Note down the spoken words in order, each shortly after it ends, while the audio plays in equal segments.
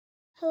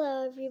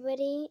Hello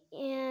everybody,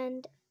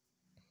 and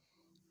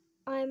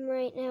I'm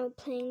right now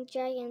playing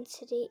Dragon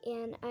City,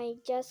 and I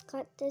just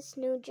got this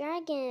new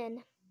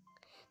dragon,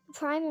 the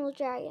Primal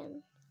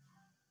Dragon.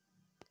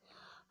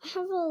 I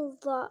have a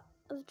lot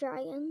of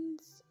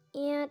dragons,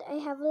 and I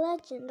have a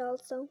legend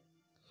also.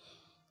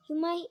 You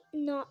might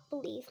not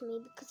believe me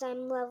because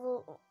I'm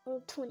level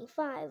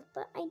 25,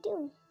 but I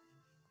do.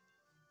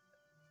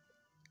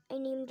 I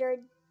named her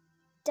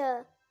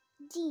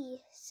D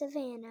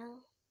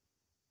Savannah.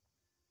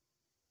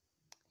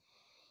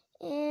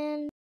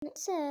 And it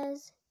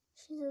says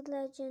she's a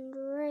legend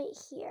right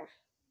here.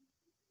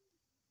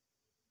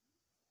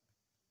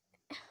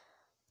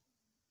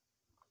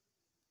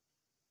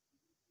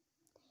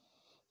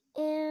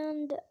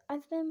 And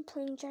I've been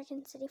playing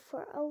Dragon City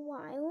for a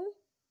while,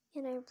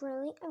 and I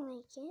really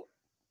like it.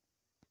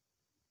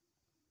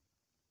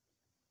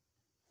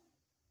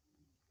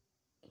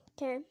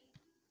 Okay.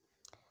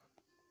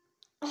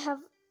 I have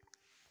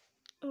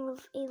a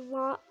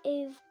lot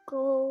of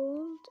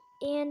gold,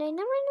 and I never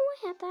knew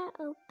I had that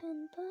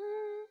open, but...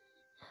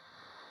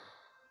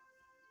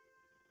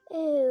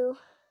 Ew.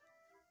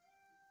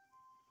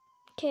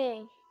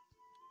 Okay.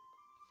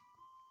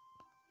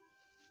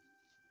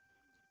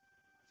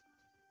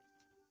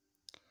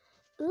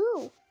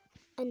 Ooh,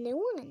 a new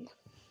one.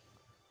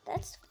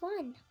 That's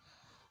fun.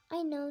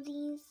 I know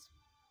these,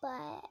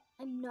 but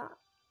I'm not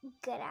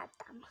good at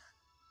them.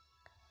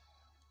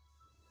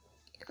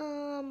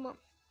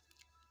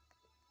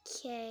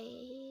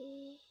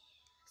 Okay.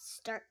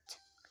 Start.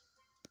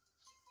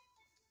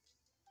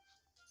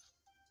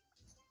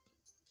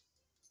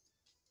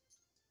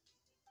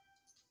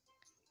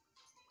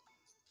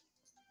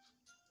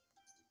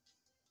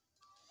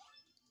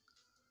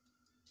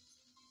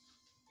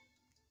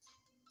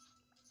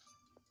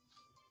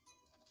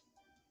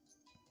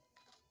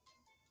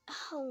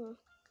 Oh.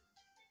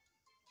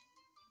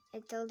 I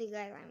told you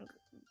guys I'm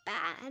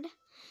bad.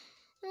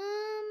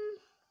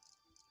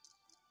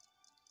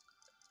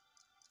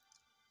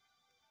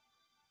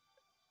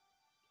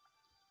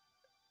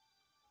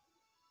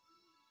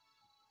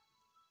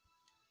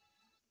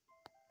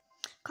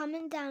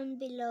 Comment down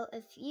below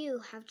if you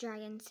have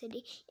Dragon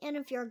City and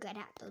if you're good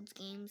at those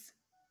games.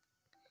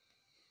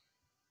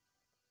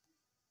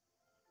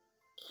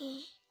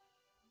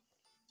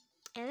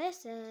 And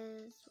this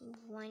is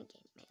one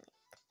game I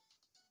like.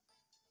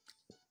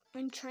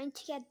 I'm trying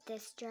to get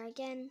this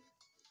dragon,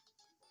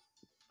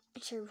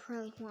 which I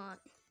really want.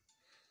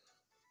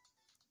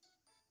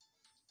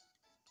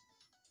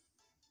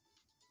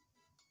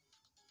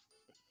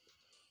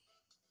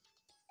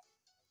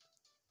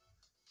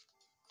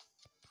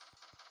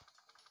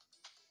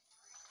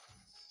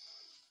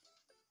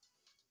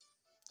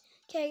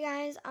 Okay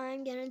guys,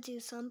 I'm gonna do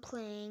some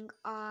playing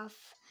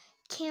off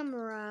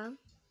camera,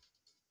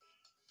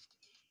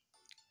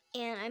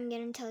 and I'm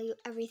gonna tell you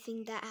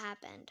everything that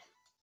happened.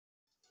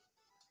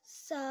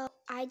 So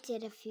I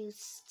did a few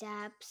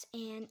steps,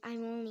 and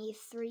I'm only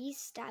 3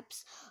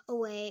 steps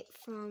away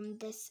from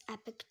this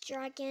epic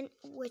dragon,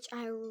 which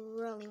I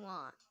really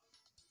want.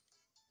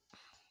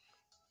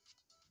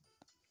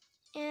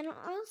 And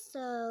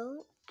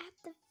also, at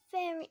the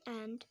very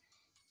end,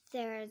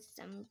 there's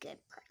some good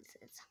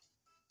prizes.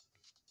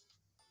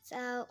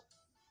 So,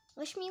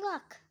 wish me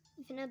luck,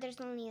 even though there's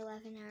only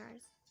 11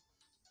 hours.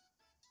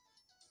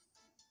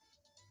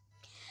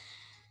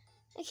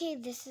 Okay,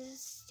 this is a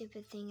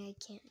stupid thing I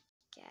can't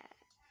get.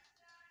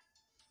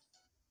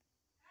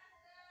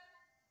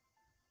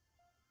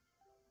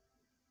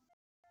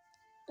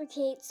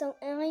 Okay, so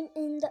I'm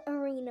in the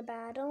arena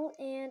battle,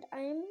 and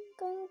I'm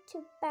going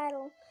to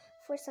battle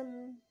for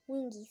some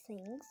wingy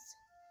things.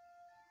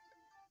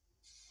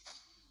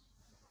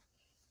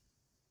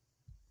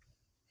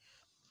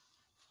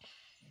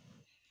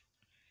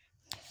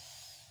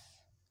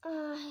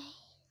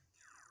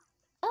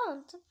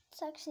 Oh,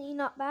 that's actually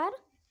not bad.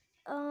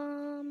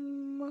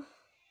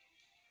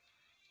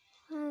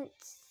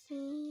 Let's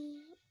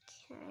see.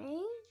 Okay.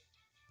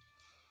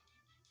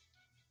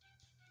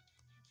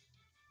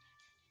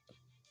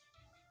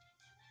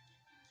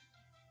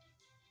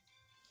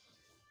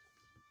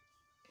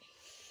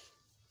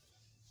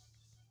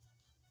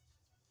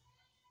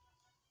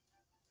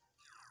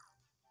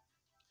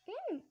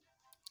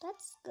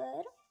 That's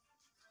good.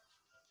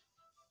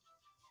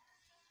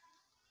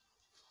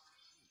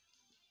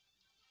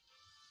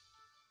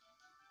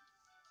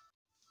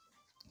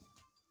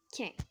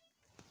 Okay.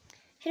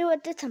 Hit it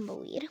with the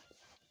tumbleweed.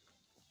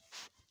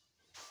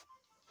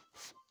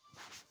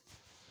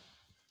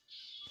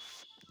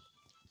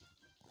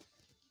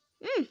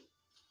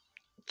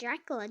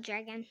 Dracula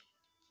dragon.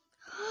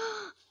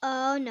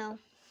 Oh no.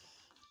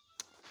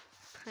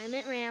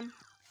 Primate ram.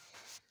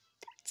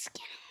 That's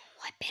gonna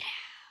whip it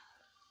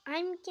out.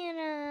 I'm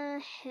gonna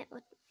hit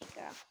with my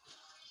girl.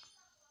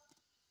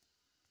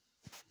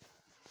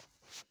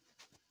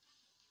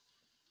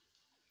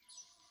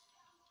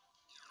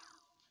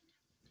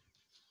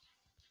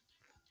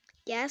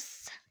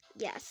 Yes,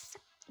 yes,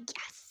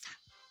 yes.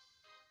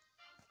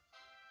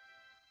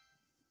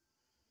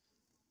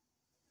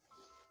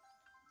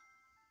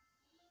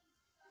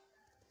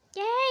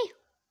 Yay!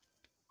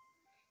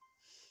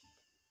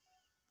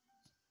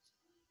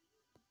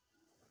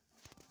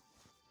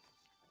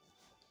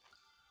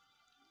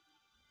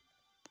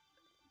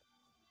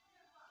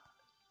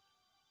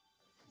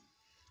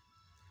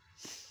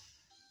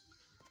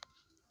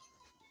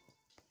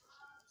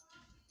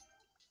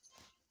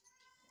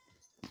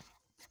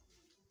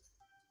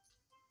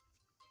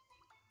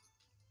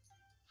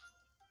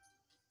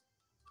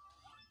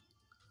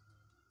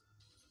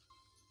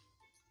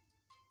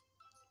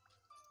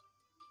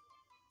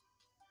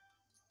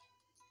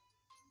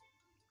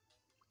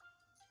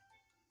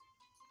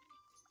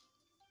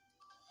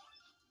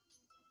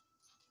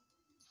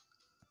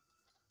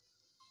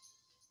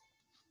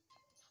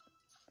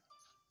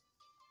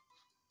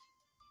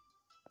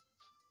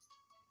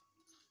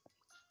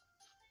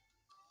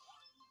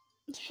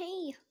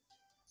 Yay!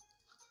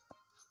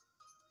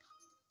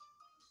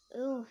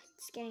 Ooh,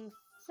 it's getting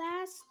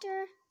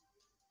faster.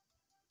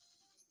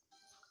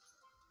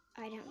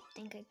 I don't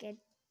think I could.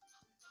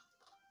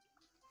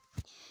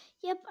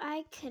 Yep,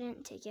 I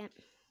couldn't take it.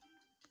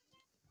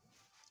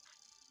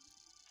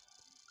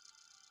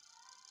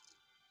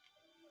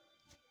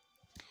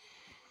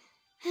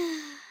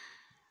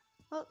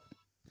 Well,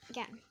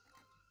 again.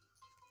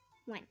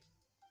 1.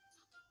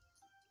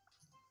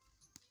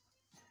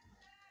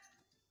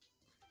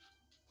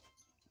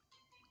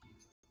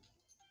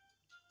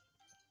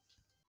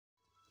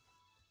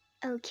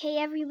 Okay,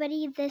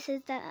 everybody, this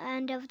is the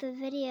end of the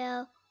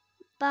video.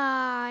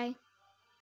 Bye.